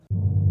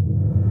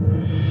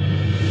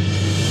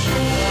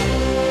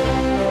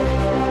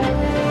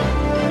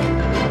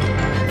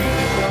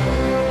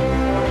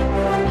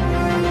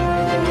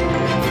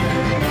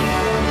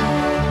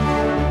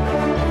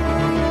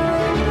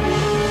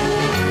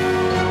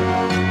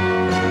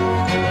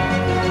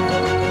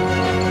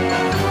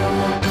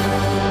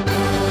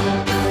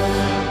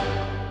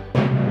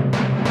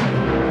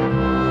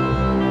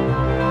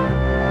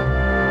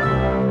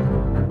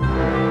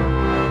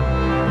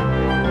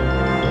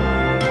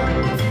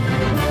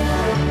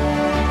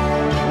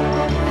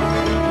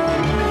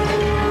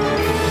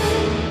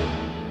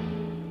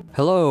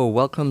Hello,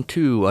 welcome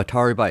to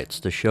Atari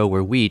Bytes, the show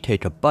where we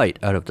take a bite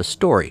out of the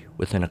story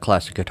within a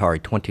classic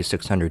Atari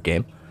 2600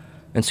 game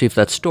and see if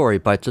that story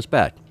bites us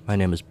back. My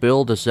name is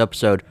Bill, this is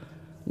episode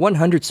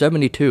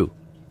 172.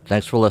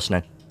 Thanks for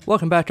listening.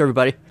 Welcome back,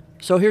 everybody.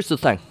 So here's the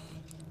thing.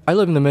 I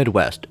live in the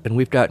Midwest, and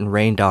we've gotten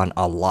rained on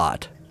a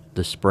lot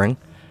this spring.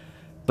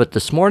 But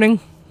this morning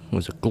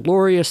was a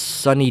glorious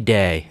sunny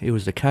day. It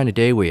was the kind of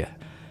day where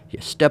you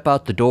step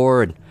out the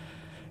door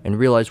and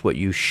realize what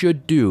you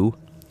should do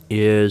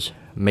is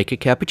make a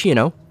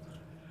cappuccino,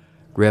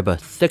 grab a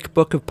thick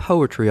book of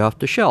poetry off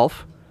the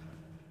shelf,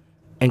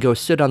 and go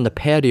sit on the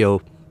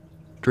patio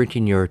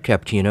drinking your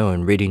cappuccino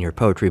and reading your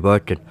poetry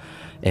book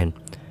and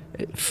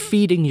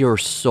feeding your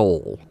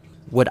soul.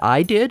 What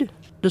I did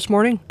this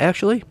morning,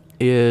 actually,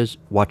 is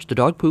watch the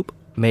dog poop,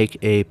 make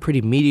a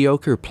pretty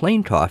mediocre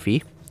plain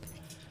coffee,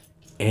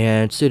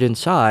 and sit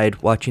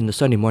inside watching the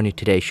Sunday Morning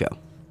Today Show.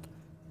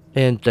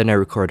 And then I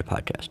record a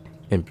podcast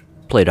and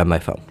play it on my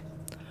phone.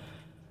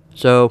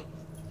 So,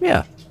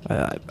 yeah,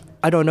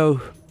 I don't know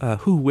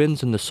who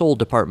wins in the soul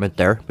department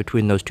there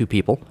between those two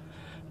people,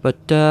 but,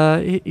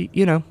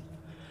 you know,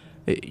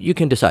 you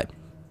can decide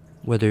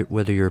whether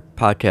your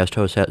podcast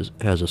host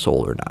has a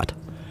soul or not.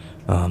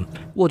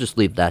 We'll just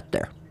leave that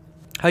there.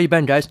 How you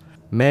been, guys?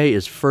 May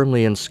is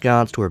firmly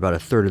ensconced. We're about a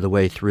third of the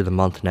way through the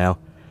month now.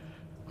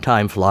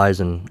 Time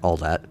flies and all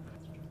that.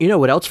 You know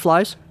what else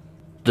flies?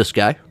 This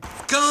guy.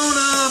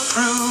 Gonna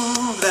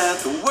prove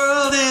that the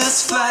world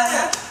is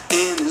flat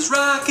in his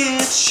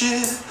rocket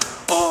ship,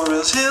 or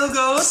else he'll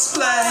go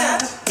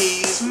splat.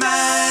 He's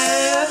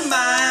Mad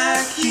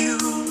Mike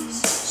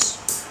Hughes.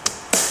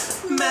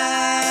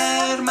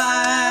 Mad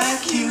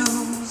Mike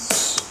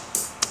Hughes.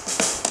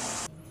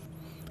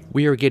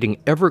 We are getting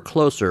ever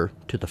closer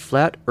to the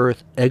Flat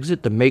Earth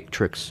Exit the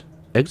Matrix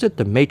Expo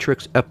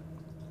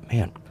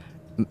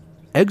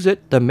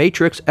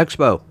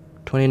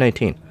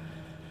 2019.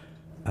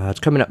 It's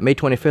coming up May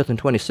 25th and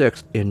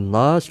 26th in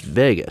Las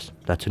Vegas.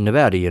 That's in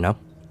Nevada, you know.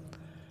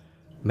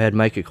 Mad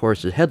Mike, of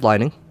course, is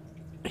headlining.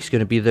 He's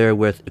going to be there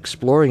with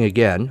Exploring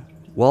Again,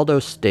 Waldo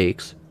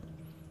Stakes,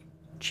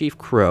 Chief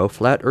Crow,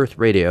 Flat Earth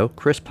Radio,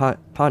 Chris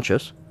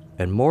Pontius,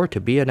 and more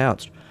to be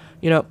announced.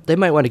 You know, they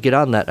might want to get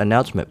on that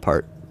announcement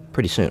part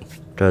pretty soon,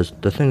 because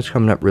the thing's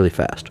coming up really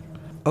fast.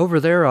 Over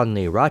there on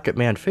the Rocket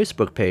Man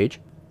Facebook page,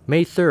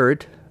 May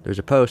 3rd, there's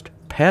a post.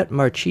 Pat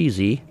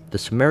Marchese, the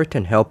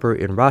Samaritan helper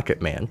in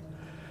Rocket Man,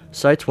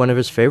 cites one of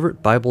his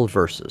favorite Bible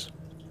verses.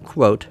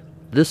 Quote,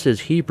 "This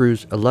is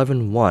Hebrews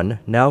 11:1.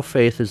 Now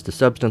faith is the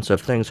substance of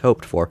things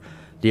hoped for,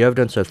 the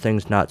evidence of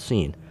things not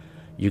seen.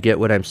 You get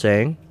what I'm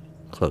saying?"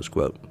 Close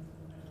quote.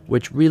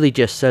 Which really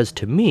just says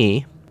to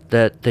me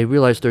that they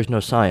realize there's no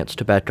science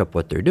to back up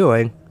what they're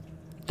doing.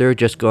 They're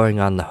just going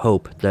on the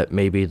hope that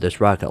maybe this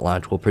rocket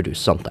launch will produce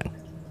something.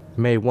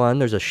 May 1,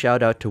 there's a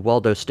shout out to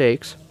Waldo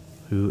Stakes,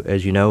 who,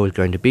 as you know, is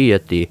going to be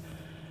at the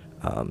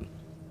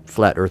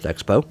Flat Earth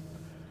Expo.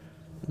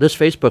 This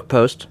Facebook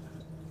post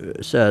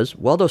says,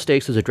 Waldo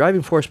Stakes is a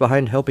driving force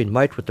behind helping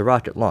Mike with the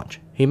rocket launch.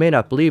 He may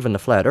not believe in the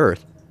flat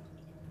Earth.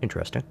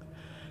 Interesting.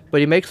 But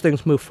he makes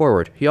things move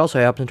forward. He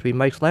also happens to be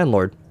Mike's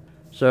landlord.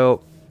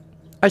 So,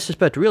 I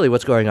suspect really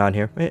what's going on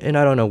here, and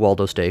I don't know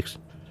Waldo Stakes,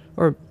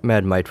 or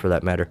Mad Mike for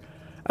that matter,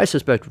 I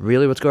suspect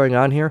really what's going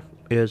on here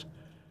is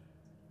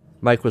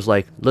Mike was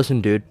like,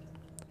 listen, dude,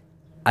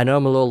 I know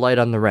I'm a little light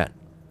on the rent,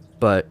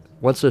 but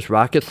once this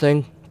rocket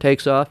thing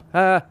takes off,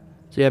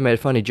 see, I made a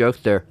funny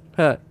joke there.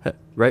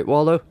 Right,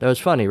 Waldo? That was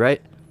funny,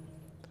 right?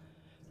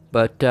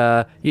 But,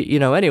 you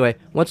know, anyway,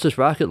 once this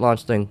rocket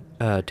launch thing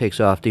takes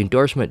off, the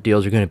endorsement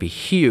deals are going to be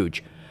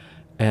huge,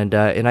 and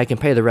I can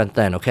pay the rent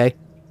then, okay?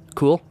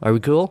 Cool? Are we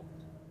cool?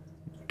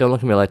 Don't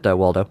look at me like that,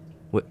 Waldo.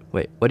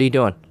 Wait, what are you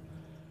doing?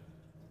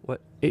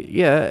 What?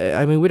 Yeah,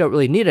 I mean, we don't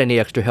really need any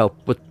extra help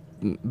with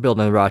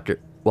building the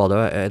rocket, Waldo.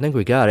 I think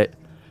we got it.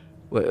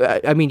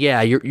 I mean,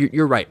 yeah,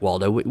 you're right,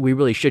 Waldo. We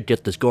really should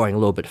get this going a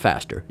little bit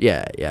faster.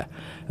 Yeah.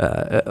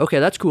 Okay,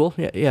 that's cool.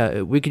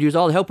 Yeah, we could use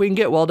all the help we can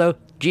get, Waldo.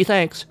 Gee,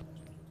 thanks.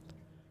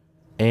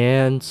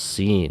 And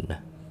scene.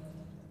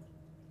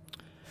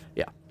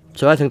 Yeah,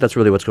 so I think that's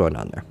really what's going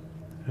on there.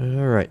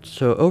 All right,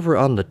 so over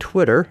on the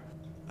Twitter,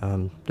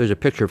 there's a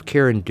picture of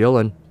Karen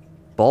Gillan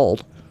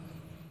bald.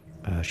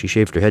 She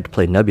shaved her head to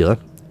play Nebula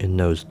in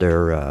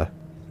their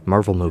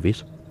Marvel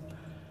movies.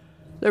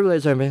 That really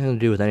doesn't have anything to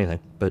do with anything,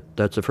 but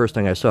that's the first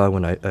thing I saw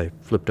when I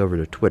flipped over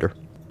to Twitter.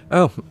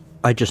 Oh,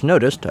 I just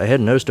noticed, I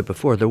hadn't noticed it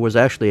before, there was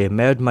actually a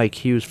Mad Mike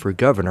Hughes for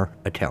Governor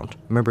account.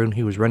 Remember when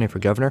he was running for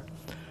governor?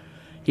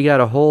 He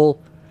got a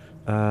whole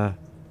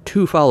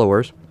 2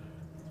 followers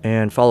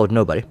and followed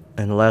nobody,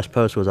 and the last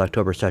post was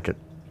October 2nd,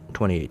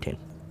 2018.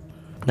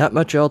 Not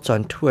much else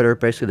on Twitter,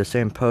 basically the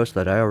same post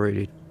that I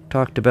already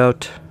talked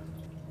about.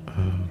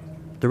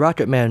 The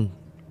Rocket Man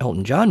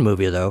Elton John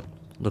movie, though,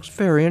 looks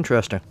very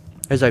interesting.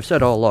 As I've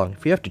said all along,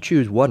 if you have to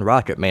choose one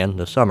Rocket Man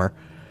this summer,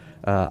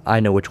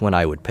 I know which one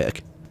I would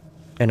pick.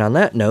 And on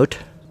that note,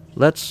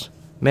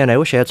 man, I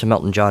wish I had some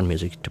Elton John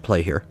music to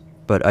play here,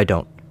 but I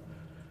don't.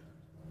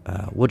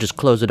 We'll just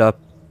close up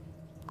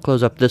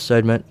this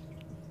segment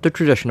the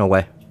traditional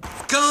way.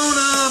 Gonna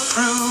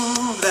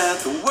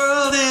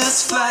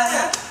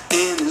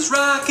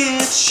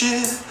rocket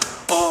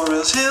ship, or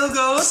else he'll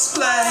go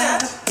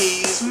splat.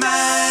 He's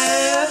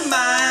Mad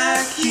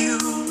Mike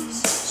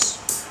Hughes.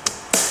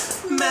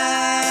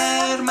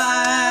 Mad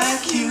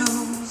Mike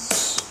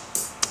Hughes.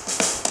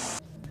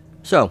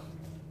 So,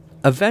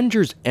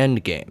 Avengers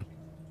Endgame.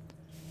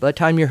 By the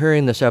time you're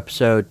hearing this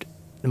episode,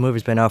 the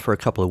movie's been out for a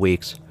couple of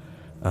weeks.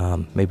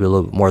 Maybe a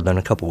little bit more than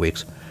a couple of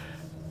weeks.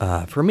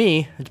 For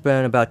me, it's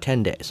been about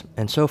 10 days.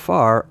 And so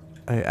far,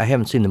 I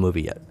haven't seen the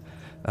movie yet.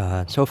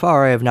 So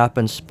far, I have not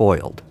been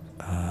spoiled.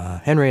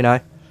 Henry and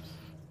I,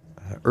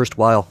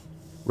 erstwhile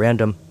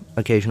random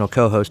occasional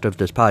co-host of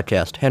this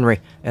podcast,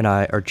 Henry and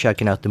I are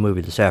checking out the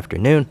movie this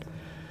afternoon.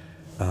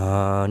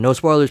 No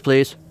spoilers,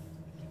 please,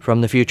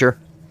 from the future.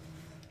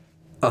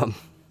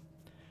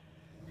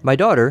 My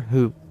daughter,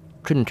 who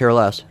couldn't care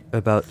less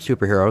about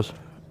superheroes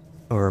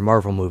or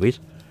Marvel movies,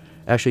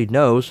 actually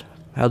knows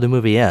how the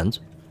movie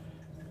ends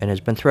and has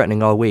been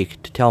threatening all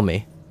week to tell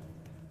me.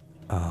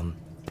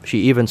 She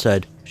even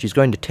said she's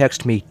going to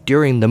text me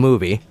during the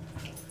movie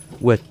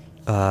with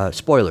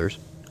spoilers,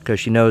 because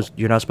she knows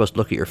you're not supposed to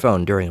look at your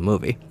phone during a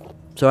movie.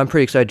 So I'm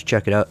pretty excited to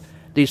check it out.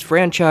 These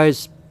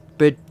franchise,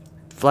 big,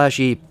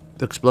 flashy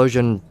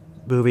explosion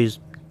movies,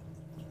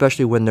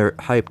 especially when they're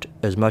hyped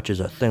as much as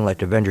a thing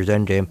like Avengers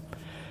Endgame,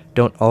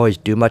 don't always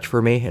do much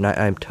for me, and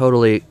I'm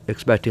totally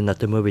expecting that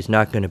the movie's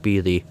not going to be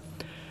the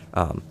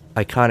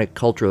iconic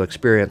cultural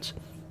experience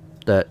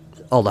that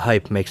all the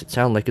hype makes it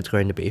sound like it's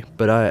going to be,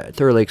 but I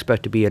thoroughly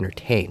expect to be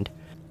entertained.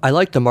 I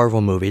like the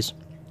Marvel movies,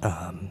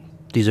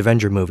 these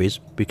Avenger movies,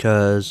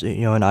 because,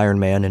 you know, an Iron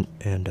Man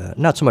and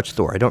not so much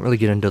Thor. I don't really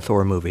get into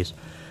Thor movies,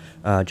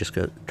 just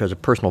because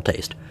of personal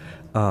taste.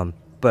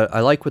 But I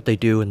like what they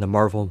do in the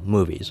Marvel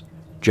movies,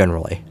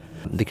 generally.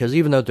 Because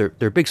even though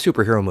they're big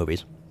superhero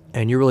movies,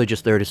 and you're really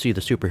just there to see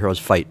the superheroes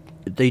fight,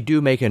 they do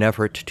make an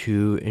effort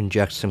to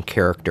inject some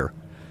character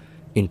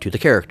into the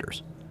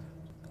characters.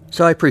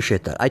 So I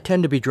appreciate that. I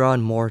tend to be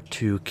drawn more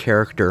to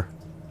character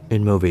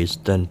in movies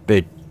than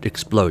big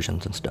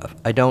explosions and stuff.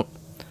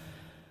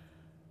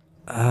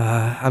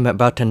 I'm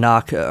about to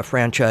knock a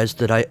franchise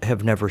that I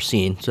have never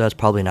seen, so that's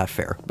probably not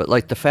fair. But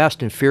like the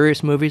Fast and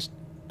Furious movies,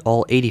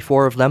 all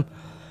 84 of them,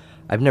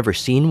 I've never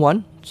seen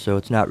one, so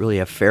it's not really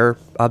a fair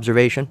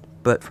observation.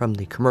 But from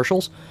the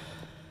commercials,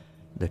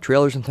 the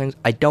trailers and things,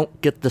 I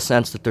don't get the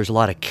sense that there's a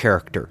lot of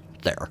character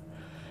there.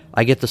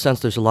 I get the sense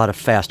there's a lot of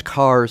fast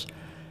cars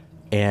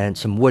and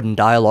some wooden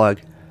dialogue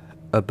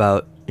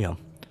about,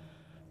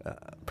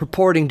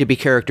 purporting to be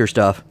character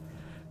stuff,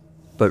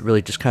 but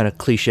really just kind of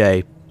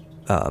cliche,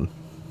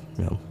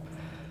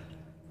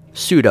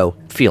 pseudo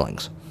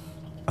feelings.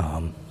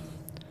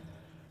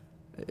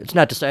 It's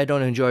not to say I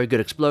don't enjoy a good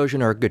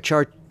explosion or a good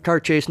car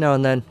chase now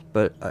and then,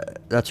 but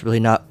that's really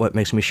not what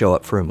makes me show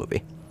up for a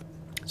movie.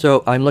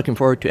 So I'm looking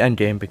forward to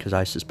Endgame because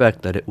I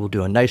suspect that it will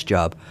do a nice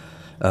job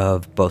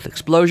of both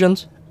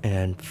explosions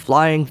and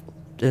flying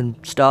and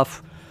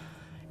stuff,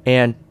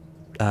 and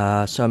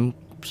some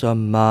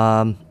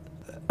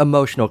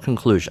emotional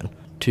conclusion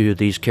to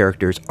these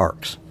characters'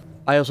 arcs.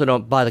 I also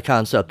don't buy the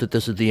concept that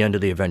this is the end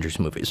of the Avengers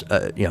movies.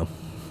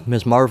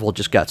 Ms. Marvel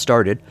just got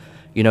started.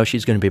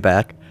 She's going to be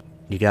back.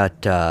 You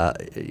got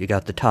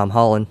the Tom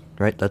Holland,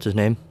 right? That's his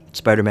name?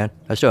 Spider-Man.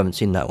 I still haven't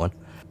seen that one.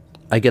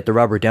 I get the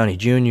Robert Downey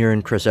Jr.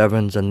 and Chris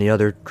Evans and the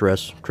other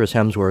Chris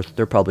Hemsworth.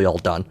 They're probably all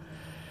done.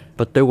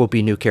 But there will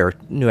be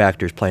new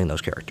actors playing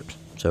those characters.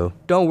 So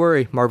don't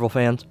worry, Marvel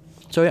fans.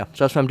 So yeah,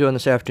 so that's what I'm doing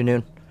this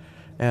afternoon.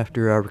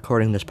 After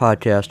recording this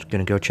podcast, I'm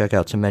going to go check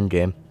out some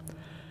Endgame.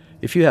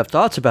 If you have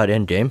thoughts about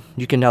Endgame,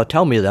 you can now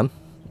tell me them,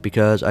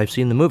 because I've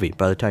seen the movie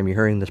by the time you're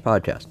hearing this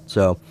podcast.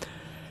 So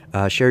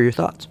share your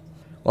thoughts.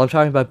 While I'm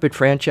talking about big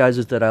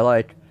franchises that I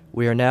like,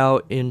 we are now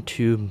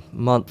into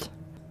month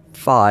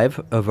 5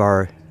 of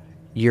our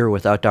year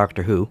without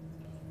Doctor Who.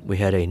 We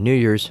had a New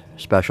Year's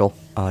special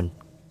on,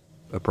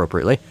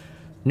 appropriately,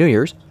 New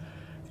Year's,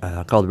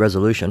 called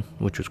Resolution,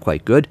 which was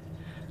quite good.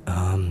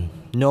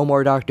 No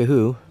more Doctor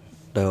Who,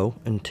 though,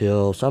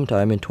 until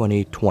sometime in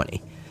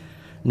 2020.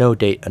 No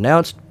date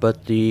announced,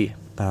 but the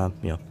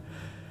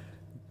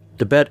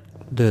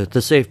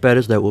safe bet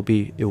is that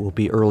it will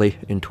be early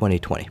in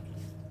 2020.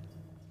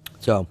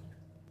 So,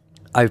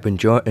 I've been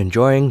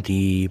enjoying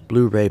the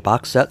Blu-ray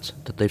box sets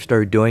that they've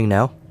started doing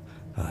now.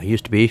 It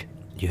used to be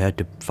you had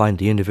to find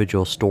the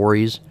individual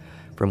stories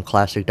from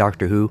classic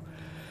Doctor Who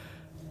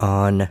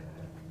on,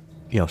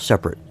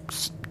 separate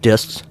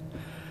discs,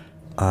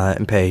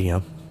 and pay,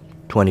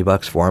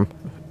 $20 for them,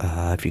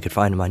 if you could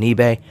find them on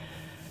eBay.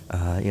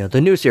 The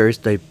new series,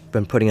 they've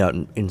been putting out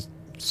in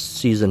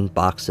season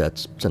box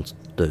sets since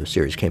the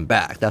series came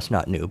back. That's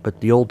not new, but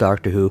the old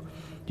Doctor Who,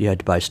 you had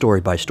to buy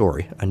story by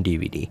story on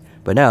DVD.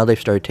 But now they've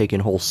started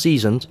taking whole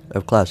seasons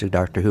of classic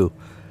Doctor Who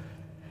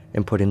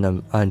and putting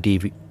them on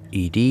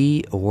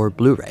DVD or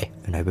Blu-ray,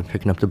 and I've been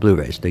picking up the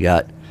Blu-rays. They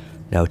got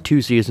now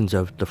 2 seasons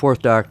of the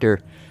 4th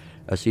Doctor,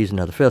 a season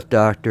of the 5th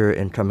Doctor,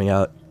 and coming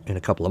out in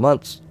a couple of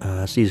months,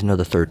 a season of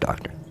the 3rd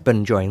Doctor. Been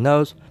enjoying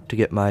those to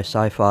get my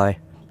sci-fi,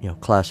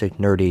 classic,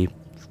 nerdy,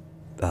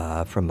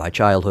 from my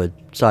childhood,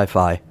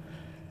 sci-fi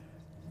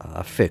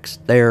fix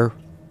there.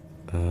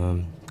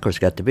 Of course,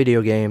 got the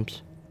video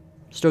games.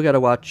 Still got to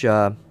watch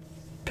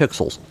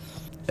Pixels.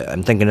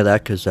 I'm thinking of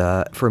that because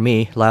for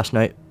me, last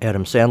night,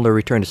 Adam Sandler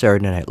returned to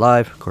Saturday Night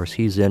Live. Of course,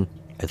 he's in,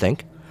 I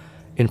think,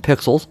 in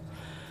Pixels.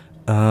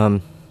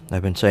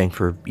 I've been saying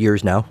for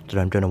years now that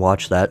I'm going to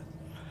watch that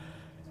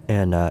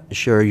and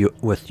share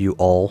with you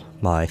all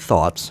my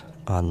thoughts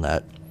on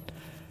that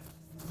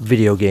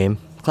video game,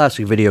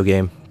 classic video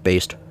game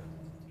based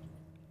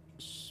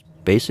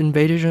space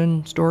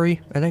invasion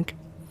story, I think.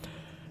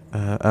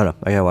 I don't know.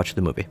 I gotta watch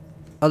the movie.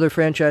 Other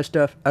franchise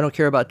stuff. I don't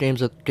care about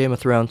Game of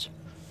Thrones.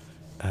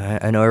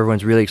 I know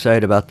everyone's really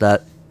excited about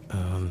that.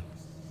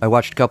 I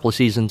watched a couple of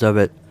seasons of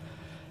it.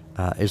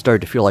 It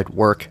started to feel like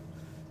work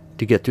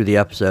to get through the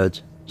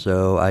episodes,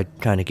 so I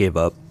kind of gave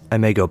up. I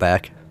may go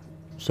back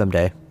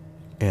someday,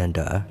 and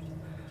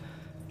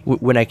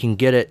when I can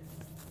get it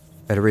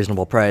at a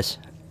reasonable price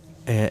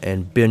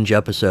and binge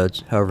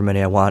episodes, however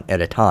many I want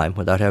at a time,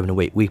 without having to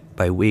wait week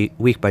by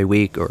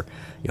week, or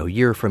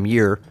year from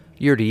year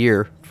to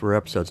year for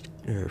episodes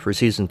for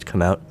seasons to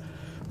come out.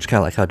 It's kind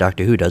of like how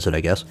Doctor Who does it, I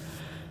guess.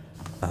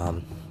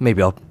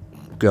 Maybe I'll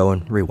go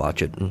and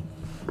rewatch it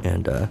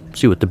and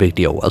see what the big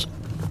deal was.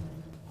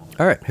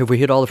 All right, have we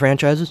hit all the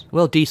franchises?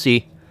 Well,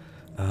 DC.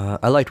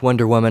 I liked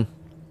Wonder Woman.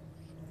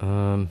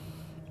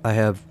 I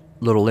have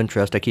little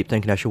interest. I keep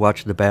thinking I should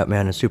watch the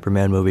Batman and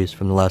Superman movies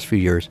from the last few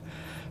years,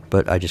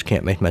 but I just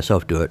can't make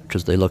myself do it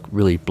because they look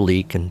really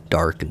bleak and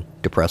dark and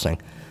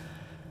depressing,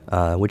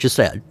 which is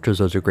sad because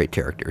those are great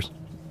characters.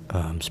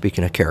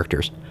 Speaking of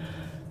characters.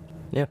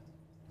 Yeah.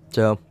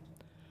 So.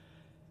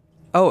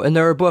 Oh, and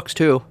there are books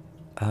too.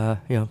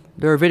 There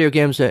are video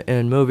games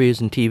and movies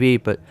and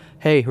TV, but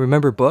hey,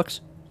 remember books?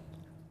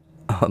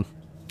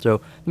 So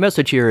the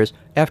message here is,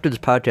 after this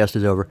podcast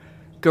is over,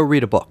 go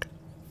read a book.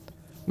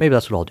 Maybe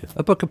that's what I'll do.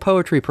 A book of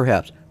poetry,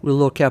 perhaps, with a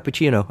little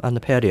cappuccino on the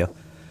patio.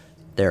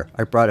 There,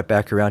 I brought it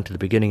back around to the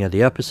beginning of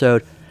the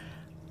episode.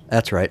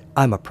 That's right,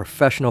 I'm a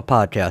professional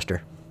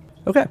podcaster.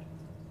 Okay,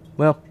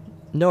 well,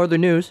 no other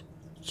news,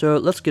 so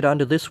let's get on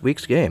to this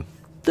week's game.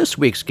 This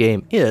week's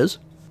game is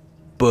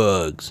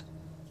Bugs.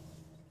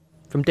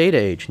 From Data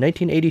Age,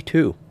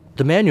 1982.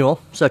 The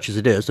manual, such as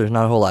it is, there's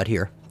not a whole lot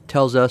here,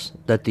 tells us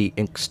that the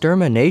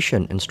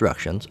extermination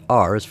instructions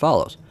are as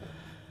follows.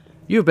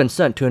 You have been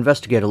sent to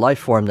investigate a life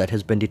form that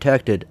has been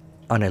detected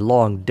on a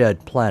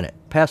long-dead planet.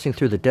 Passing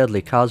through the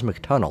deadly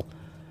cosmic tunnel,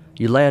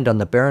 you land on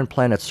the barren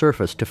planet's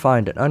surface to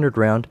find an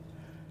underground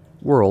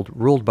world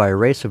ruled by a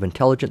race of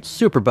intelligent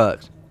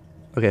superbugs.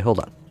 Okay, hold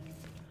on.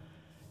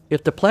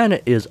 If the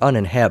planet is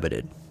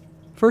uninhabited,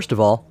 first of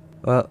all,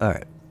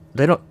 alright,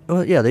 they don't,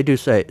 well, yeah, they do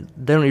say,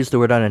 they don't use the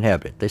word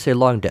uninhabited. They say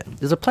long dead.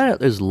 There's a planet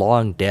that is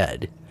long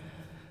dead.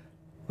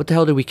 What the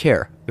hell do we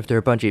care if there are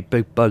a bunch of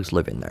big bugs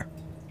living there?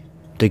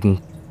 They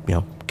can,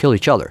 kill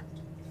each other.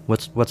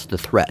 What's the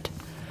threat?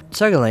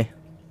 Secondly,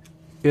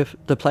 if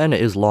the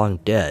planet is long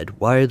dead,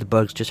 why are the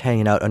bugs just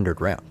hanging out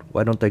underground?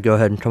 Why don't they go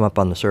ahead and come up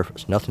on the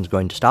surface? Nothing's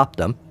going to stop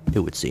them, it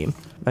would seem.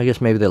 I guess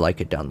maybe they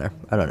like it down there.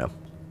 I don't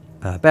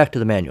know. Back to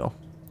the manual.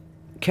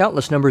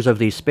 Countless numbers of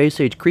these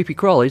space-age creepy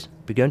crawlies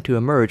began to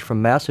emerge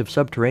from massive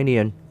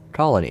subterranean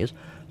colonies,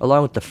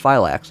 along with the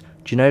Phylax,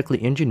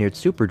 genetically engineered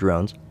super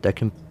drones that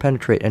can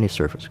penetrate any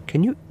surface.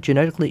 Can you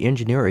genetically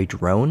engineer a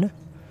drone?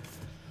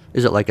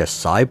 Is it like a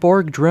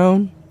cyborg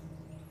drone?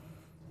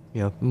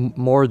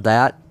 More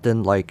that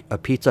than like a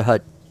Pizza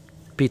Hut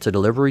pizza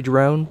delivery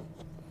drone?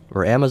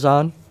 Or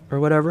Amazon?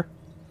 Or whatever?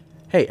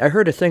 Hey, I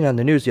heard a thing on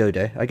the news the other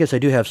day. I guess I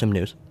do have some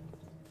news.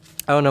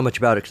 I don't know much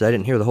about it because I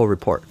didn't hear the whole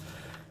report.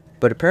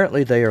 But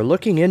apparently they are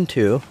looking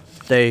into,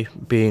 they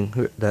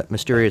being that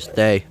mysterious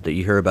they that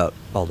you hear about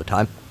all the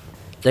time,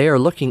 they are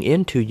looking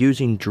into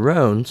using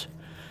drones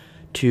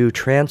to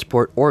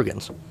transport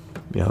organs.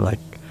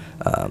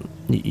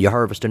 You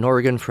harvest an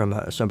organ from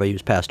somebody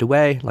who's passed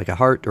away, like a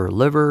heart or a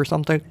liver or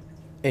something,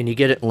 and you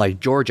get it in like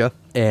Georgia,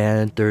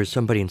 and there's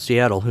somebody in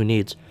Seattle who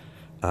needs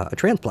a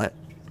transplant.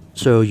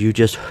 So you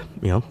just,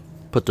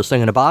 put this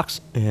thing in a box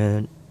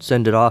and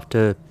send it off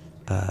to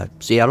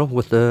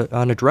Seattle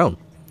on a drone.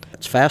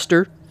 It's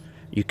faster.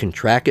 You can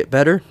track it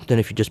better than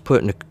if you just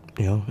put it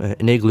in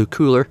an igloo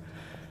cooler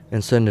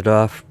and send it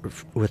off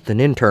with an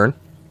intern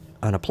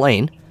on a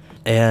plane.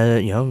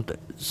 And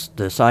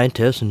the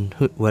scientists and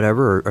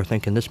whatever are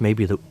thinking this may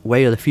be the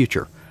way of the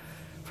future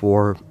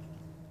for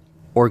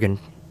organ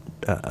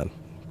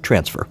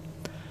transfer.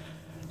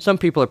 Some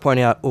people are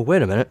pointing out, well,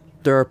 wait a minute.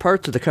 There are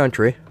parts of the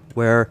country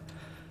where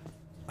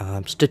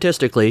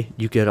statistically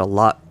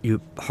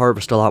you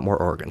harvest a lot more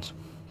organs.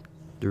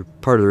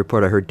 Part of the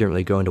report I heard didn't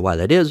really go into why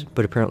that is,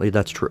 but apparently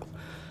that's true.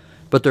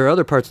 But there are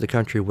other parts of the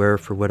country where,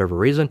 for whatever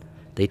reason,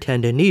 they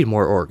tend to need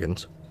more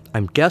organs.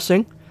 I'm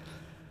guessing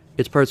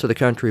it's parts of the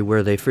country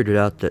where they figured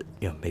out that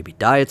maybe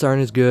diets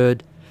aren't as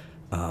good,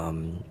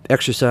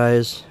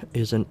 exercise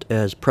isn't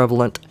as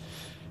prevalent,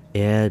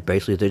 and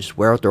basically they just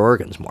wear out their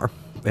organs more.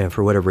 And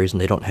for whatever reason,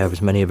 they don't have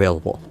as many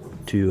available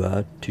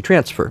to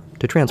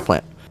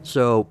transplant.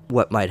 So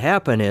what might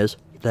happen is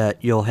that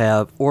you'll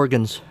have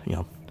organs,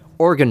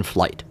 organ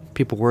flight.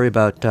 People worry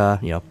about,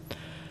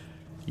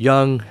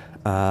 young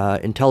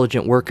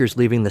intelligent workers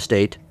leaving the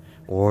state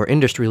or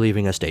industry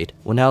leaving a state.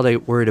 Well, now they're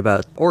worried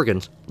about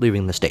organs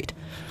leaving the state.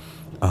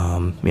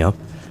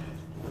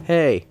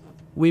 Hey,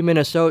 we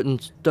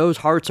Minnesotans, those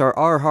hearts are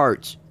our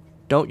hearts.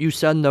 Don't you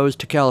send those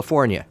to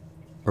California,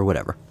 or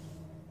whatever.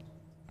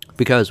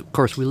 Because, of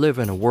course, we live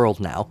in a world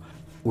now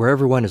where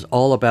everyone is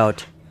all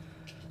about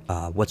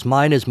what's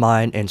mine is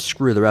mine and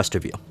screw the rest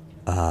of you.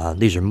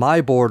 These are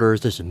my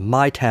borders, this is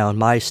my town,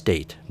 my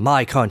state,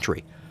 my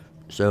country.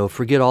 So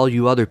forget all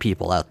you other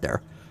people out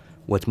there.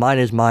 What's mine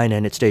is mine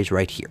and it stays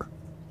right here.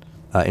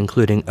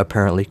 Including,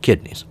 apparently,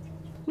 kidneys.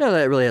 None of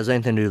that really has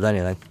anything to do with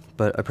anything,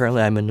 but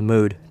apparently I'm in the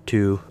mood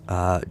to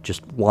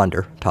just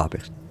wander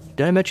topics.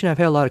 Did I mention I've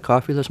had a lot of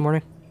coffee this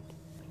morning?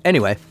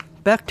 Anyway,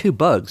 back to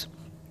bugs.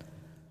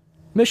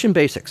 Mission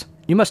basics.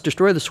 You must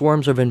destroy the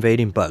swarms of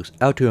invading bugs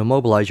out to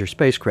immobilize your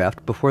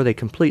spacecraft before they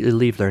completely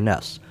leave their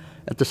nests.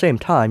 At the same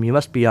time, you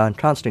must be on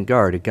constant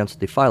guard against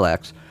the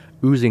phylax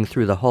oozing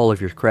through the hull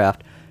of your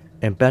craft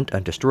and bent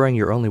on destroying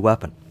your only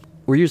weapon.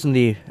 We're using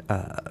the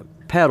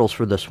paddles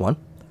for this one.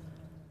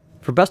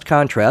 For best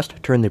contrast,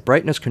 turn the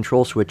brightness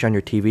control switch on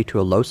your TV to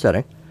a low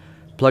setting.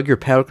 Plug your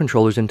paddle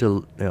controllers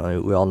into...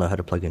 we all know how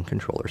to plug in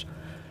controllers.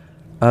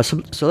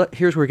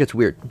 Here's where it gets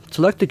weird.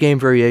 Select the game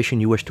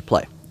variation you wish to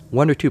play.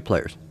 1 or 2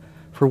 players.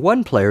 For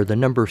 1 player, the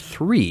number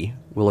 3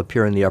 will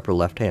appear in the upper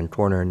left-hand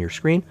corner on your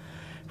screen.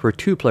 For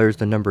 2 players,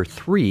 the number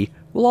 3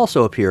 will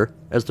also appear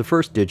as the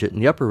first digit in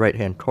the upper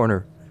right-hand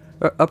corner,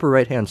 upper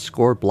right-hand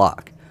score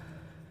block.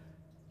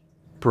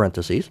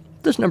 Parentheses.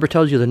 This number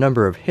tells you the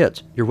number of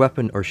hits your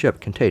weapon or ship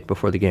can take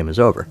before the game is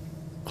over.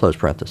 Close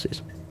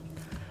parentheses.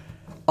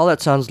 All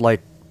that sounds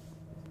like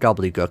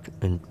gobbledygook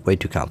and way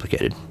too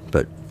complicated.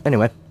 But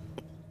anyway.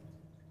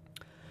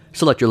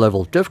 Select your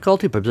level of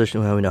difficulty by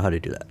position. Well, we know how to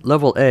do that.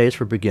 Level A is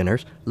for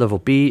beginners. Level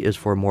B is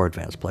for more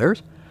advanced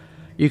players.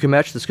 You can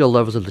match the skill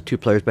levels of the 2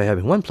 players by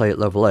having one play at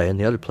level A and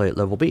the other play at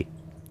level B.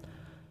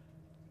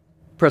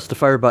 Press the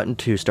fire button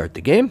to start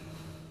the game.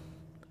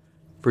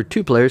 For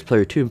 2 players,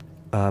 player 2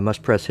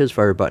 must press his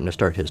fire button to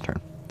start his turn.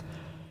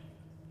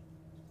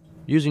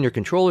 Using your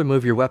controller,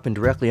 move your weapon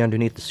directly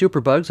underneath the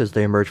superbugs as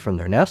they emerge from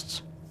their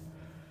nests.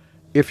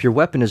 If your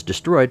weapon is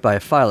destroyed by a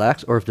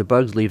phylax, or if the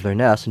bugs leave their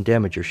nests and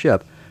damage your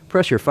ship,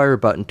 press your fire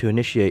button to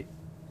initiate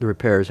the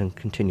repairs and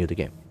continue the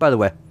game. By the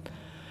way,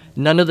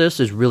 none of this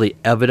is really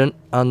evident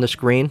on the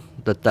screen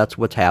that that's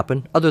what's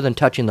happened, other than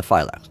touching the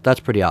phylax. That's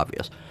pretty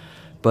obvious.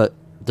 But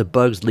the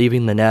bugs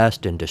leaving the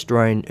nest and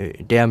destroying,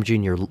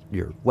 damaging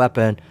your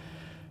weapon,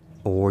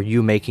 or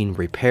you making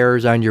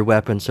repairs on your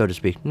weapon, so to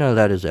speak, none of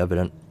that is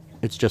evident.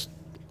 It's just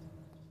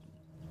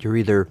you're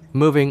either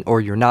moving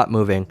or you're not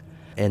moving,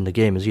 and the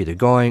game is either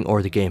going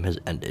or the game has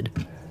ended.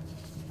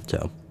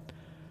 So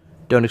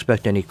don't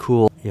expect any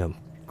cool,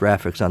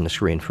 graphics on the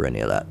screen for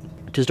any of that.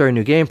 To start a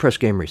new game, press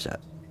game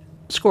reset.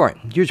 Scoring.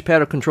 Using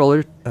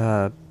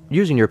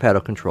your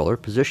paddle controller,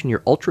 position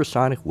your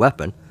ultrasonic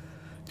weapon,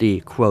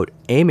 the quote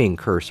aiming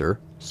cursor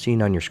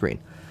seen on your screen,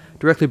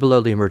 directly below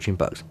the emerging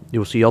bugs. You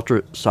will see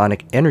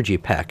ultrasonic energy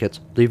packets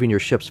leaving your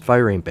ship's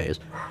firing bays.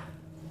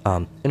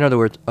 In other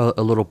words,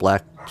 a little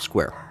black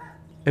square.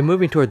 And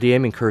moving toward the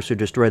aiming cursor,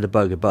 destroy the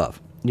bug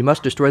above. You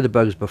must destroy the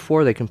bugs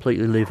before they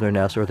completely leave their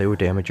nest or they will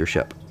damage your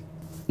ship.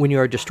 When you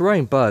are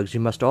destroying bugs, you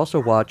must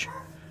also watch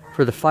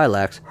for the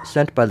phylax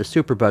sent by the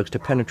superbugs to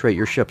penetrate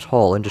your ship's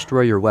hull and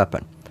destroy your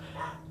weapon.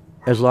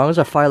 As long as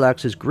a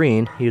phylax is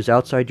green, he is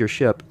outside your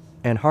ship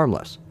and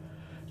harmless.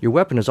 Your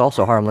weapon is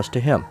also harmless to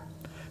him.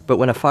 But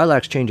when a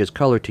phylax changes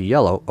color to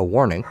yellow, a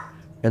warning,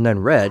 and then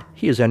red,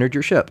 he has entered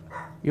your ship.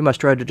 You must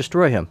try to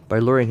destroy him by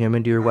luring him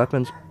into your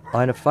weapon's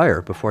line of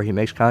fire before he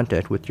makes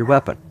contact with your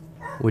weapon,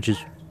 which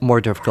is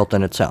more difficult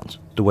than it sounds,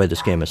 the way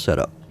this game is set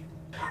up.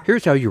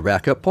 Here's how you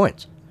rack up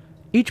points.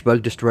 Each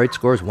bug destroyed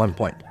scores 1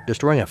 point.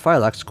 Destroying a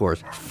phylax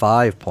scores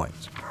 5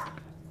 points.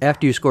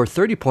 After you score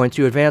 30 points,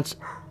 you advance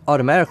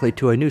automatically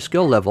to a new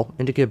skill level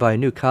indicated by a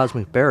new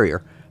cosmic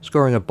barrier,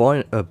 scoring a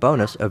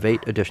bonus of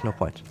 8 additional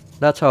points.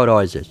 That's how it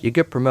always is. You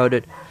get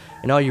promoted,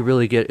 and all you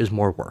really get is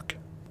more work.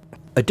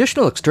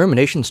 Additional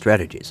extermination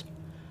strategies.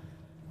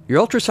 Your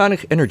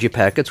ultrasonic energy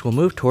packets will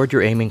move toward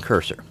your aiming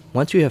cursor.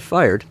 Once you have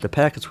fired, the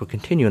packets will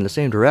continue in the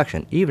same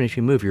direction, even if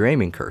you move your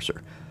aiming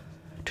cursor.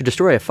 To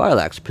destroy a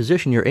phylax,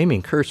 position your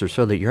aiming cursor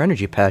so that your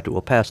energy packet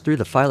will pass through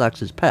the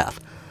phylax's path.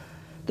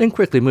 Then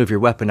quickly move your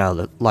weapon out of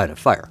the line of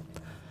fire.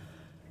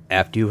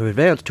 After you have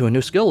advanced to a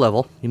new skill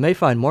level, you may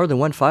find more than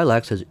one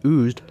phylax has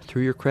oozed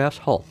through your craft's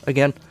hull.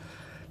 Again,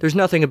 there's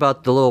nothing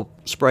about the little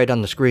sprite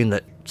on the screen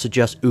that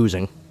suggests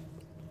oozing.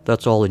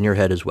 That's all in your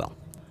head as well.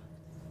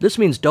 This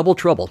means double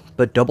trouble,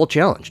 but double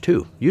challenge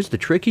too. Use the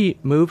tricky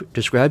move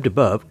described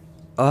above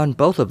on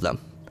both of them.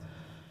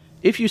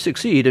 If you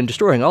succeed in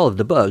destroying all of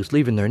the bugs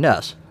leaving their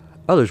nests,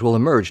 others will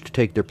emerge to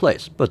take their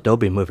place, but they'll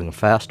be moving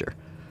faster.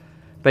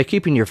 By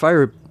keeping your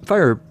fire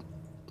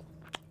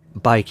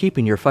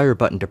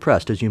button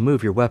depressed as you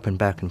move your weapon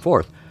back and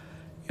forth,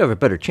 you have a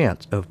better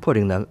chance of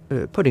putting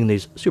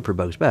these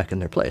superbugs back in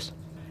their place.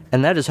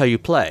 And that is how you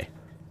play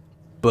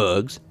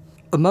Bugs.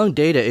 Among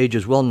Data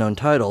Age's well-known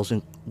titles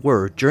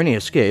were Journey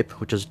Escape,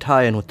 which is a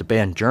tie-in with the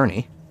band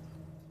Journey.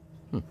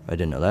 I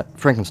didn't know that.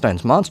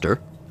 Frankenstein's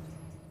Monster,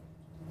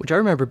 which I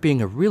remember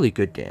being a really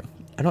good game.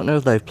 I don't know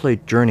if I've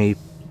played Journey,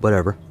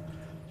 whatever.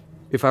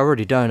 If I've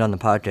already done it on the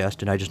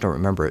podcast and I just don't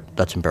remember it,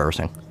 that's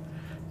embarrassing.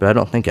 But I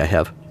don't think I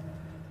have.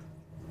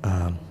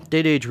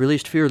 Data Age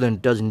released fewer than a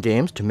dozen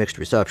games to mixed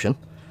reception.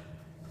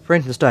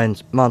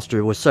 Frankenstein's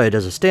Monster was cited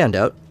as a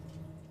standout,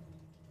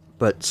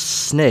 but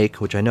Snake,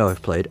 which I know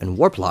I've played, and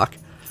Warplock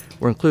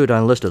were included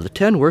on a list of the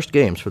 10 worst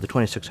games for the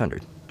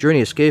 2600.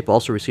 Journey Escape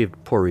also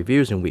received poor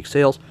reviews and weak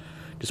sales,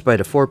 despite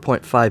a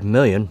 $4.5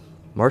 million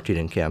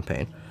marketing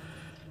campaign,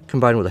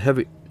 combined with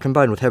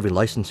heavy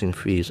licensing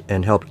fees,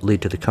 and helped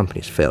lead to the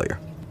company's failure.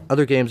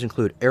 Other games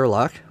include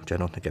Airlock, which I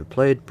don't think I've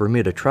played,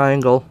 Bermuda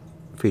Triangle,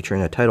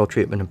 featuring a title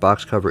treatment and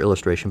box cover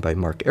illustration by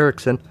Mark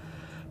Erickson,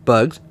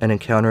 Bugs, and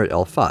Encounter at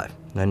L5.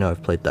 I know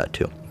I've played that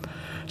too.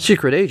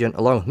 Secret Agent,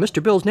 along with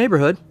Mr. Bill's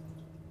Neighborhood,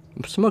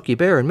 Smokey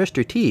Bear, and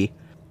Mr. T,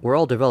 were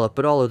all developed,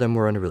 but all of them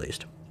were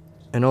unreleased,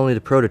 and only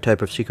the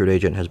prototype of Secret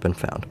Agent has been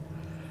found.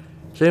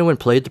 Has anyone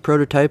played the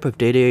prototype of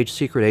Data Age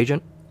Secret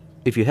Agent?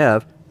 If you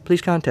have,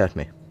 please contact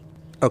me.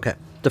 Okay,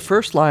 the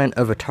first line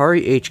of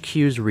Atari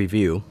HQ's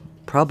review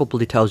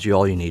probably tells you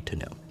all you need to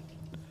know.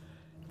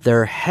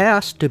 There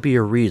has to be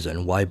a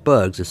reason why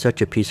Bugs is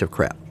such a piece of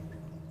crap.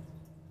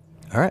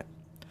 Alright,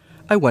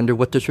 I wonder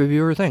what this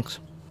reviewer thinks.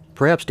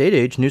 Perhaps Data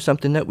Age knew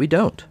something that we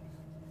don't.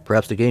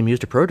 Perhaps the game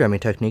used a programming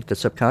technique that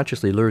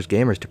subconsciously lures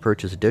gamers to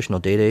purchase additional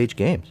Data Age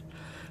games.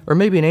 Or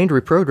maybe an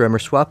angry programmer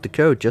swapped the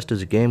code just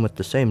as a game with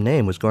the same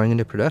name was going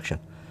into production.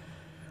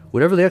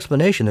 Whatever the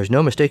explanation, there's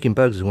no mistaking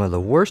Bugs as one of the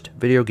worst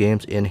video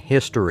games in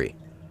history.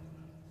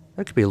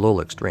 That could be a little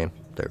extreme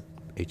there,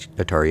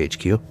 Atari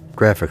HQ.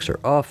 Graphics are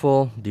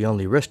awful. The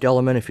only risk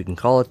element, if you can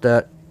call it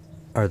that,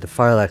 are the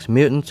Phylax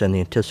mutants, and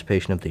the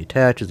anticipation of the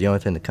attach is the only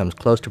thing that comes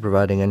close to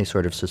providing any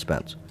sort of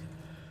suspense.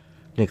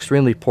 An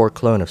extremely poor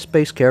clone of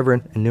Space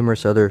Cavern and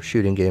numerous other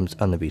shooting games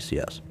on the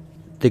VCS.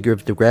 They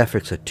give the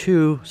graphics a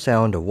 2,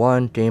 sound a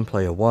 1,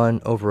 gameplay a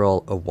 1,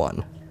 overall a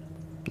 1.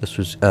 This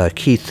was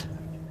Keith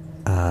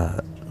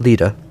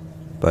Leda,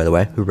 by the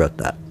way, who wrote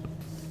that.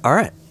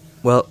 Alright,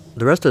 well,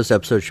 the rest of this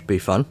episode should be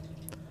fun.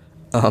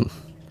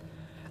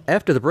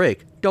 After the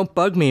break, don't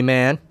bug me,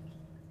 man.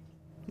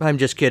 I'm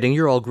just kidding,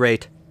 you're all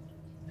great.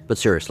 But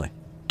seriously,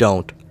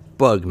 don't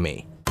bug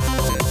me.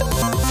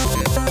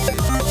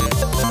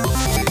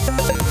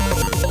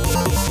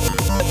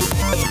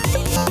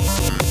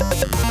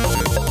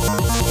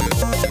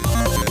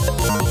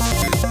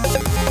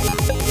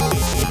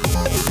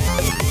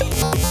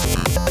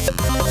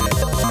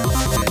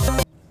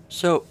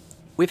 So,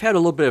 we've had a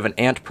little bit of an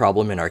ant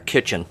problem in our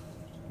kitchen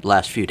the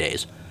last few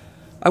days.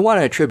 I want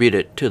to attribute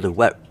it to the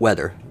wet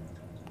weather,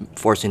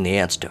 forcing the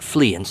ants to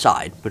flee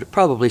inside, but it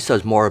probably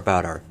says more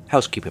about our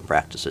housekeeping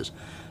practices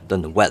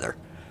than the weather.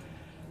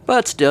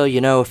 But still,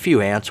 a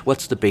few ants,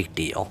 what's the big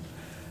deal?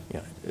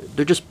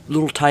 They're just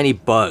little tiny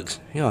bugs.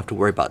 You don't have to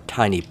worry about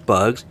tiny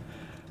bugs.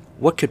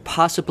 What could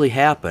possibly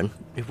happen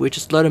if we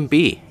just let them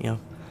be?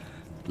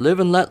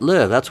 Live and let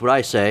live, that's what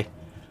I say.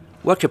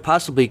 What could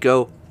possibly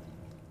go...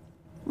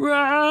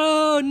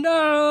 Oh,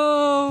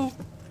 no!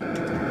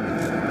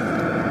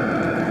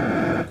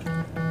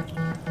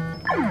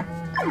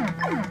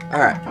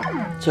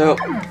 Alright, so...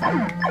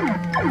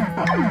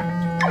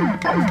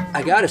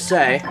 I gotta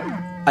say,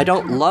 I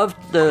don't love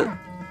the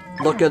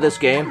look of this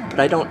game, but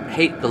I don't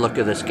hate the look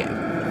of this game.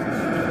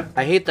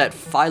 I hate that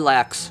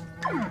Phylax,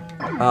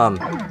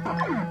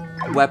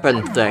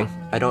 weapon thing.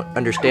 I don't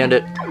understand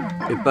it.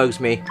 It bugs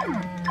me.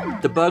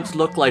 The bugs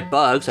look like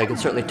bugs. I can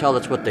certainly tell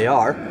that's what they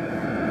are.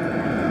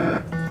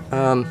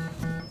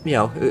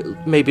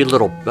 Maybe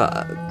little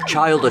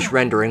childish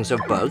renderings of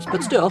bugs,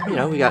 but still,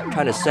 we got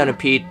kind of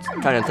centipede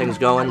kind of things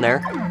going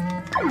there.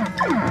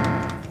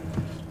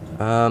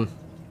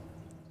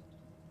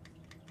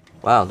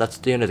 Wow, that's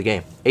the end of the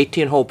game.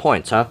 18 whole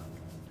points, huh?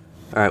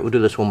 Alright, we'll do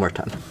this one more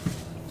time.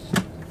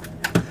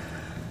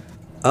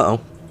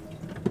 Uh-oh.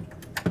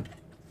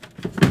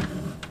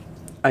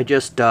 I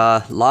just,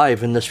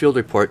 live in this field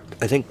report,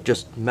 I think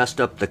just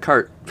messed up the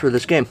cart for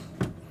this game.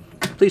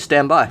 Please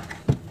stand by.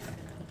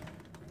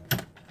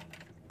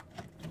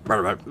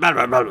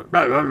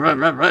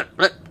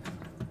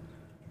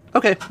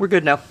 Okay, we're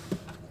good now.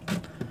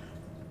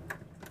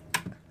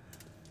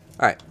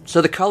 Alright,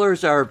 so the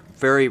colors are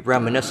very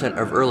reminiscent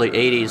of early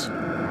 80s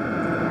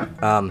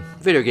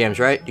video games,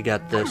 right? You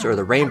got the sort of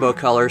the rainbow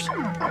colors. The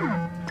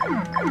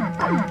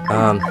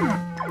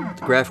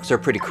graphics are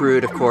pretty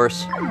crude, of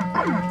course.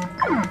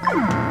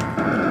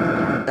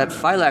 That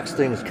Phylax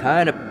thing's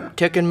kind of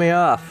ticking me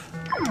off.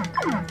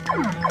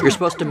 You're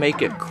supposed to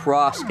make it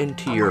cross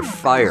into your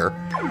fire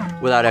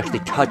without actually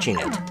touching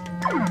it.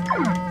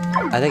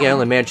 I think I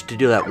only managed to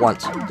do that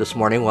once this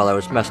morning while I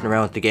was messing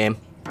around with the game.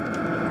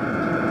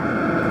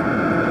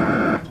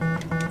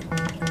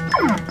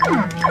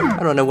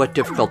 I don't know what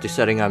difficulty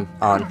setting I'm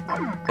on.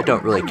 I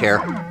don't really care.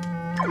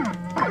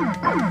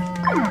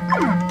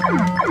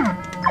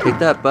 Take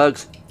that,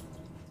 bugs.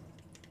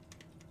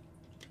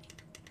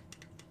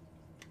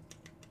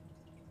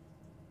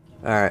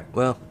 Alright,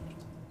 well,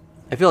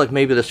 I feel like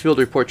maybe this field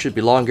report should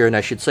be longer and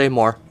I should say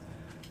more.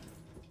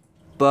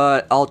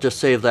 But I'll just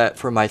save that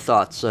for my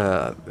thoughts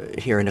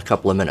here in a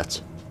couple of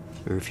minutes.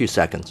 Or a few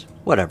seconds.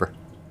 Whatever.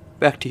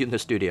 Back to you in the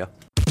studio.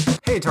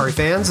 Hey Atari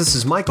fans, this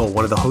is Michael,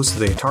 one of the hosts of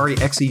the Atari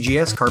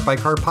XEGS Cart by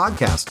Cart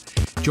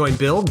podcast. Join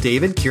Bill,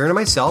 David, Kieran, and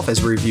myself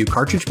as we review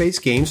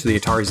cartridge-based games for the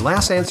Atari's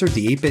last answer to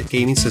the 8-bit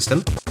gaming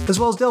system, as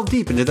well as delve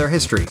deep into their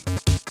history.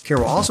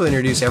 Kieran will also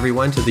introduce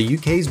everyone to the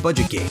UK's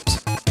budget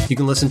games. You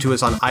can listen to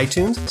us on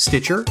iTunes,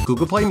 Stitcher,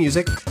 Google Play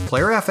Music,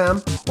 Player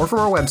FM, or from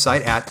our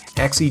website at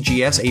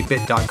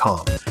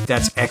xegs8bit.com.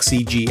 That's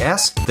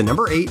xegs, the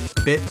number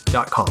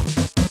 8bit.com.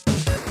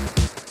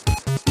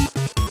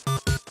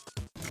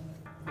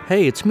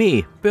 Hey, it's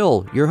me,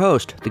 Bill, your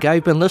host, the guy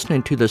you've been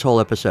listening to this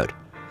whole episode.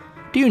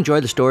 Do you enjoy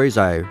the stories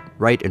I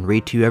write and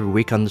read to you every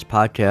week on this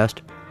podcast,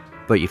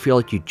 but you feel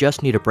like you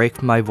just need a break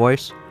from my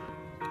voice?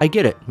 I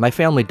get it, my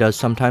family does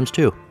sometimes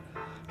too.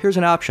 Here's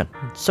an option.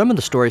 Some of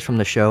the stories from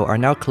the show are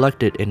now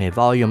collected in a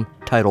volume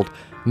titled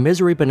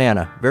Misery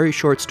Banana, very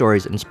short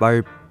stories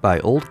inspired by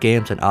old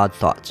games and odd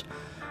thoughts.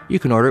 You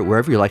can order it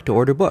wherever you like to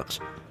order books.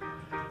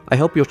 I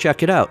hope you'll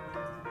check it out.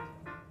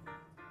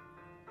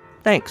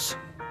 Thanks.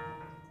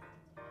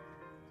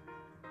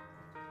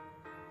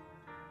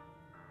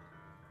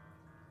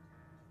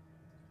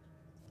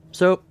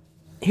 So,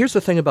 here's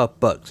the thing about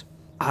bugs.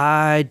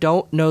 I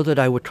don't know that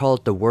I would call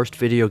it the worst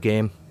video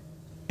game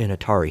in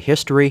Atari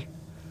history,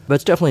 but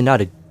it's definitely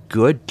not a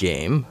good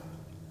game.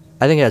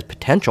 I think it has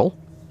potential,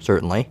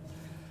 certainly.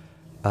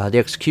 The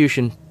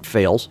execution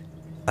fails,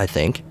 I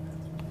think.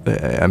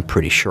 I'm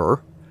pretty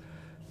sure.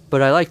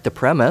 But I like the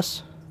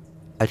premise.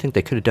 I think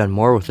they could have done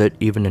more with it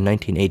even in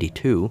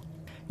 1982.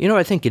 You know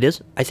what I think it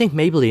is? I think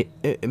maybe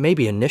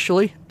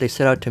initially they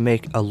set out to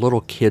make a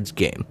little kid's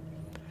game.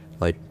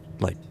 Like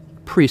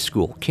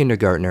preschool,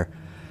 kindergartner,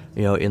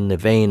 in the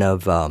vein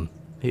of, not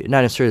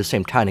necessarily the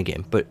same kind of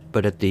game,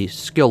 but at the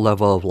skill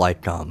level of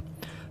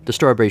the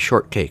Strawberry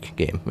Shortcake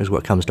game is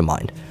what comes to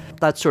mind.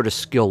 That sort of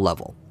skill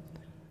level.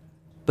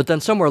 But then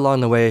somewhere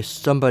along the way,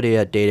 somebody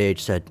at Data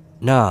Age said,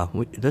 nah,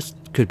 this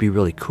could be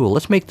really cool.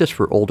 Let's make this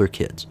for older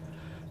kids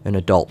and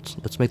adults.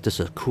 Let's make this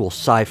a cool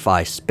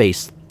sci-fi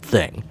space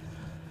thing.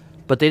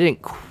 But they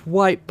didn't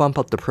quite bump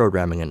up the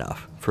programming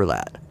enough for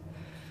that.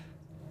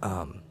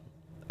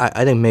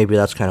 I think maybe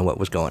that's kind of what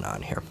was going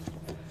on here.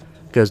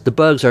 Because the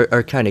bugs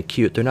are kind of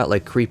cute. They're not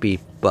like creepy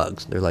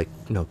bugs. They're like,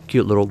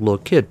 cute little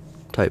kid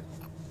type,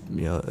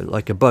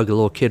 like a bug a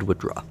little kid would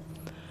draw.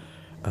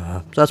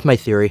 So that's my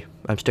theory.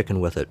 I'm sticking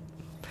with it.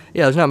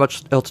 Yeah, there's not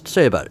much else to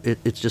say about it.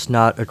 It's just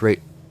not a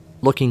great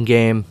looking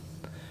game.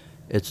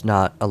 It's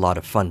not a lot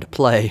of fun to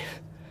play.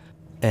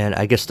 And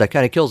I guess that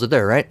kind of kills it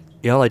there, right?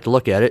 You don't like to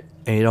look at it,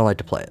 and you don't like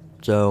to play it.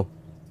 So,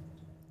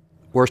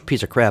 worst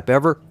piece of crap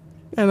ever?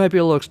 It might be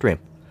a little extreme.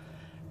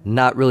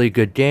 Not really a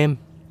good game?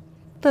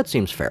 That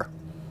seems fair.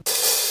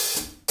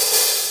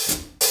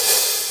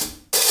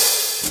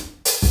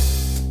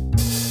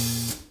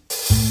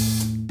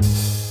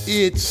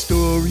 It's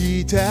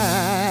story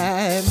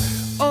time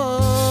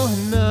on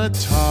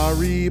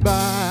Atari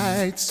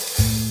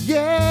Bytes.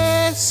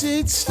 Yes,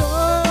 it's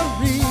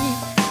story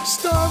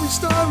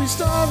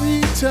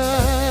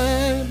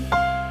time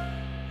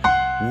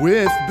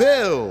with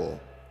Bill.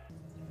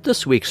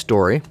 This week's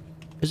story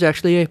is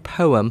actually a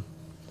poem,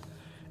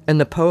 and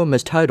the poem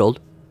is titled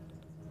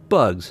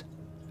Bugs,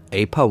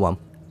 a Poem.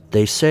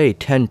 They say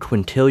 10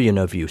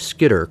 quintillion of you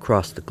skitter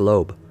across the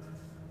globe.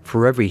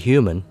 For every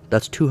human,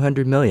 that's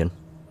 200 million.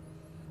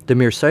 The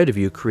mere sight of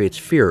you creates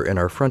fear in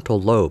our frontal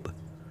lobe.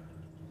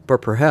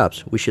 But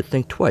perhaps we should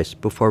think twice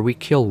before we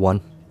kill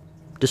one.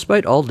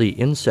 Despite all the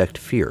insect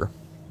fear,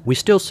 we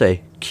still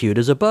say, cute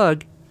as a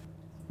bug.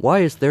 Why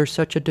is there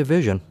such a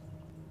division?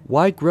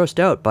 Why grossed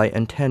out by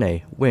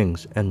antennae,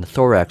 wings, and the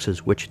thoraxes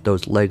which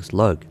those legs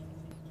lug?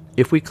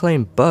 If we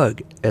claim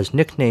bug as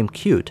nickname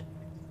cute,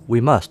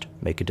 we must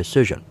make a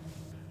decision.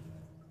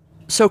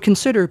 So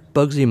consider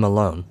Bugsy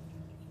Malone,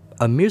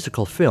 a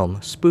musical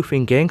film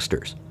spoofing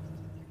gangsters.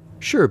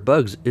 Sure,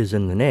 Bugs is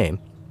in the name,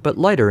 but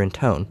lighter in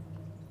tone.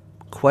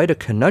 Quite a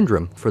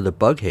conundrum for the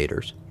bug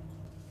haters.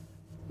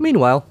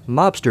 Meanwhile,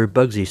 mobster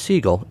Bugsy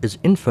Siegel is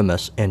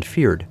infamous and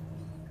feared.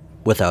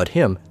 Without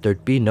him,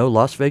 there'd be no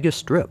Las Vegas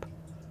Strip.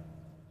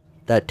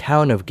 That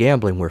town of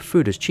gambling where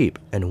food is cheap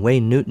and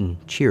Wayne Newton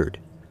cheered.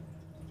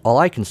 All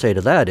I can say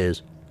to that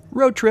is,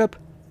 road trip!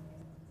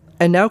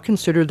 And now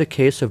consider the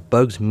case of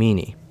Bugs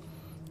Meany,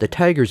 the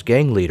Tigers'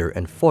 gang leader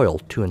and foil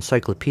to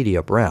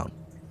Encyclopedia Brown.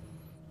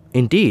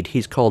 Indeed,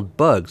 he's called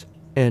Bugs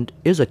and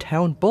is a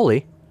town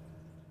bully,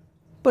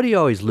 but he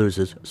always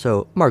loses,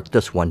 so mark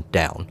this one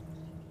down.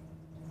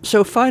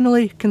 So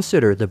finally,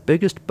 consider the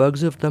biggest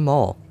Bugs of them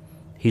all.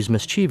 He's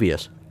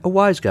mischievous, a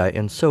wise guy,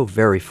 and so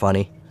very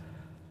funny.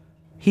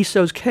 He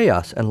sows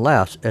chaos and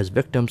laughs as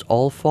victims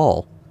all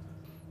fall.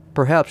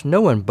 Perhaps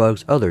no one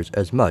bugs others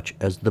as much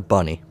as the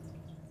bunny.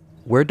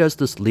 Where does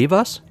this leave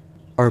us?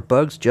 Are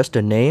bugs just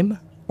a name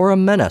or a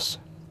menace?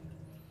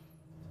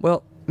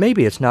 Well,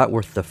 maybe it's not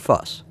worth the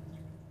fuss,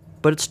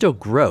 but it's still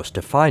gross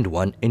to find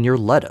one in your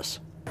lettuce.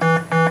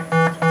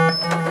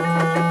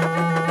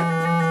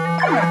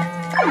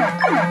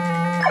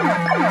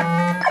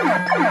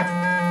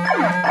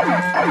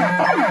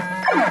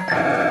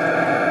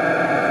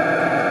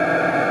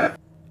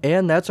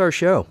 And that's our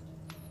show.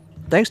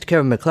 Thanks to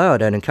Kevin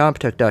MacLeod at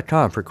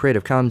Incompetech.com for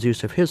Creative Commons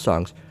use of his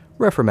songs,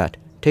 Reformat,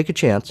 Take a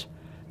Chance,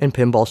 and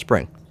Pinball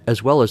Spring,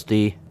 as well as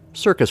the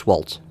Circus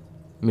Waltz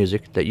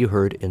music that you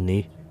heard in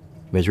the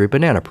Misery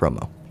Banana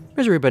promo.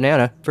 Misery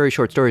Banana, very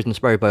short stories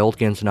inspired by old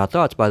games and odd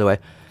thoughts, by the way,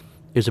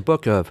 is a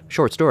book of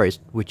short stories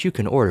which you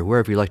can order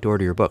wherever you like to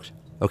order your books.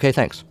 Okay,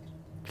 thanks.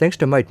 Thanks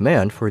to Mike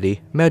Mann for the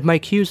Mad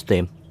Mike Hughes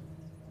theme.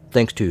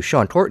 Thanks to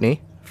Sean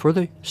Courtney for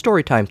the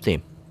Storytime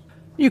theme.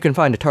 You can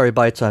find Atari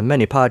Bytes on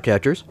many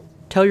podcatchers.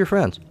 Tell your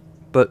friends.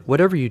 But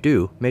whatever you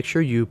do, make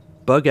sure you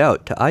bug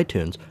out to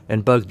iTunes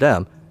and bug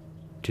them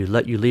to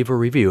let you leave a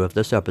review of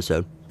this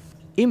episode.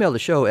 Email the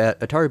show at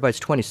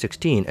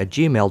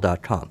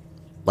ataribytes2016@gmail.com.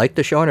 Like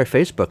the show on our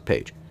Facebook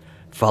page.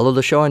 Follow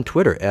the show on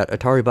Twitter at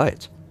Atari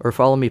Bytes, or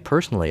follow me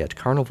personally at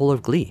Carnival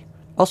of Glee.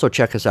 Also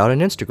check us out on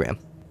Instagram.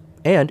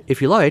 And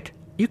if you like,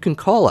 you can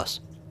call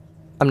us.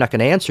 I'm not going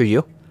to answer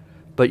you,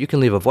 but you can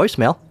leave a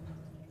voicemail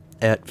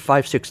at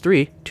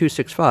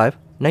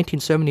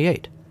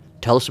 563-265-1978.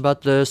 Tell us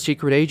about the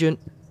Secret Agent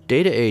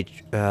Data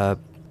Age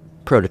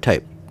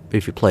prototype,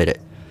 if you played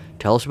it.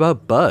 Tell us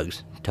about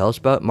bugs. Tell us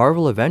about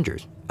Marvel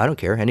Avengers. I don't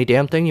care, any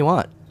damn thing you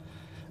want.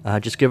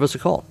 Just give us a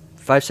call,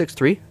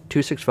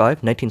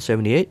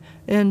 563-265-1978,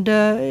 and,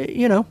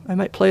 I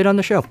might play it on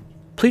the show.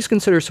 Please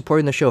consider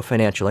supporting the show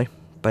financially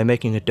by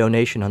making a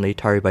donation on the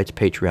Atari Bytes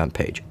Patreon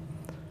page.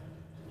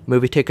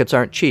 Movie tickets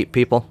aren't cheap,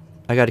 people.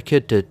 I got a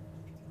kid to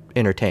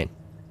entertain.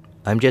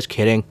 I'm just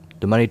kidding.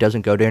 The money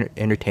doesn't go to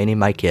entertaining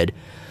my kid.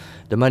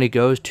 The money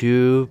goes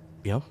to,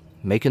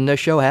 making this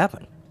show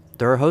happen.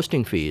 There are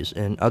hosting fees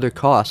and other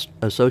costs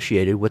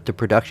associated with the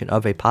production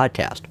of a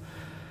podcast.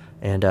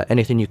 And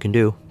anything you can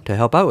do to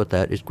help out with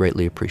that is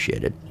greatly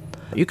appreciated.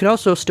 You can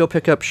also still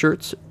pick up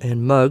shirts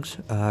and mugs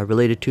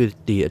related to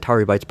the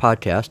Atari Bytes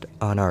podcast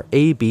on our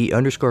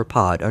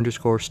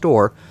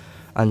AB_pod_store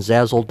on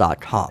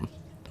Zazzle.com.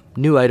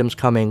 New items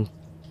coming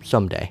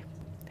someday.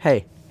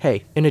 Hey,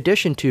 in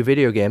addition to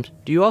video games,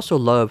 do you also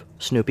love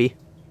Snoopy,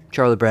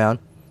 Charlie Brown,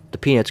 the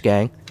Peanuts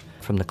Gang,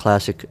 from the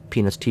classic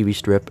Peanuts TV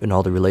strip and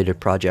all the related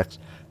projects?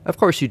 Of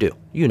course you do.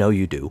 You know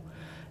you do.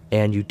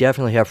 And you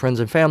definitely have friends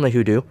and family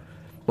who do.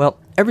 Well,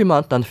 every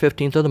month on the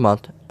 15th of the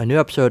month, a new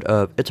episode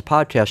of It's a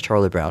Podcast,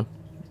 Charlie Brown,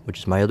 which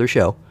is my other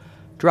show,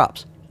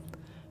 drops.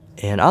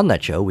 And on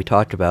that show, we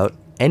talked about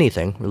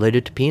anything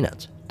related to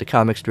Peanuts. The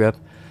comic strip,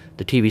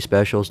 the TV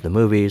specials, the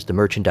movies, the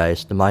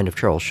merchandise, the mind of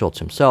Charles Schultz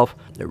himself,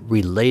 the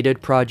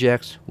related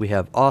projects. We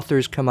have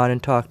authors come on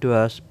and talk to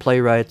us,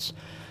 playwrights,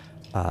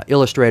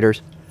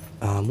 illustrators.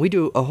 We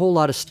do a whole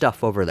lot of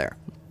stuff over there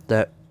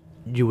that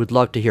you would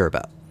love to hear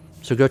about.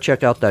 So go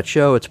check out that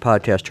show, It's a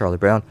Podcast, Charlie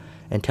Brown,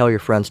 and tell your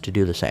friends to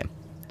do the same.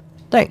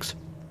 Thanks.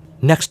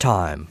 Next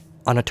time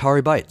on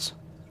Atari Bytes,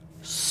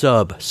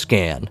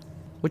 Sub-Scan,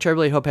 which I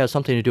really hope has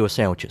something to do with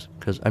sandwiches,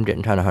 because I'm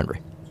getting kind of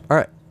hungry. All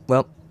right,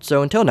 well,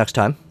 so until next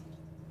time,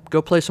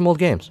 go play some old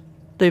games.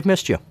 They've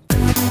missed you.